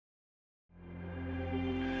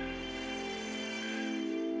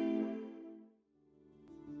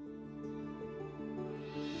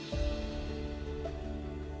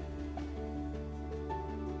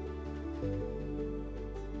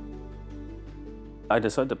I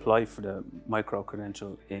decided to apply for the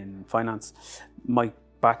micro-credential in finance. My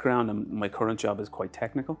background and my current job is quite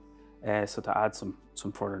technical, so to add some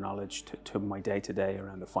further knowledge to my day-to-day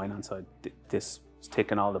around the finance side, this is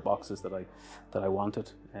ticking all the boxes that I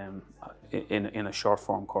wanted in a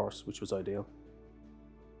short-form course, which was ideal.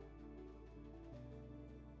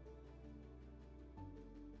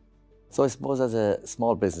 So I suppose as a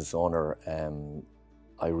small business owner,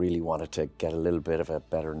 I really wanted to get a little bit of a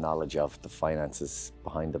better knowledge of the finances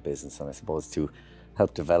behind the business, and I suppose to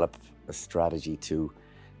help develop a strategy to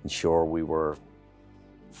ensure we were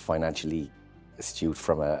financially astute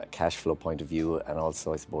from a cash flow point of view, and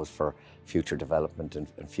also I suppose for future development and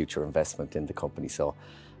future investment in the company. So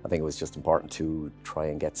I think it was just important to try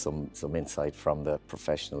and get some insight from the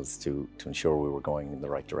professionals to ensure we were going in the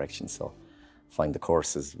right direction. So I find the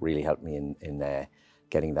courses really helped me in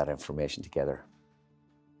getting that information together.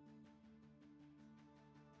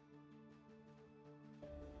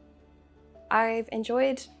 I've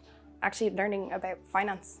enjoyed actually learning about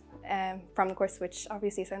finance from the course, which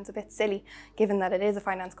obviously sounds a bit silly given that it is a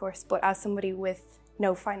finance course, but as somebody with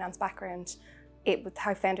no finance background,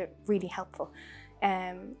 I found it really helpful.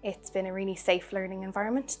 It's been a really safe learning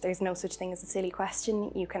environment. There's no such thing as a silly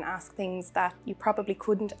question. You can ask things that you probably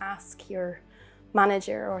couldn't ask your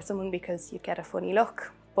manager or someone because you'd get a funny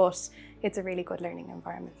look, but it's a really good learning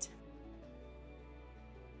environment.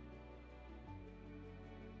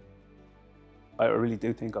 I really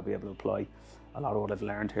do think I'll be able to apply a lot of what I've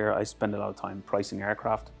learned here. I spend a lot of time pricing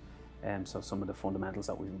aircraft, so some of the fundamentals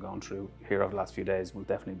that we've been going through here over the last few days will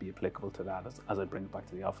definitely be applicable to that as I bring it back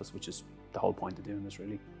to the office, which is the whole point of doing this,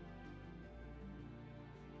 really.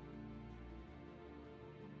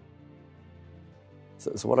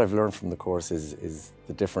 So what I've learned from the course is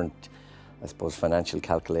the different, I suppose, financial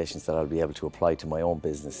calculations that I'll be able to apply to my own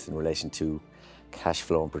business in relation to cash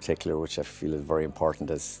flow in particular, which I feel is very important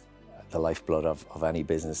as the lifeblood of any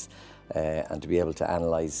business, and to be able to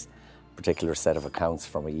analyse a particular set of accounts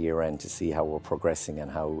from a year end to see how we're progressing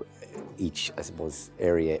and how each, I suppose,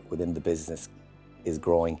 area within the business is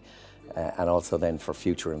growing, and also then for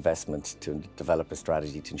future investment to develop a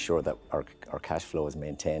strategy to ensure that our cash flow is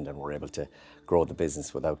maintained and we're able to grow the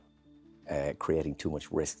business without creating too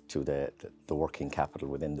much risk to the working capital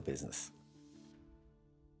within the business.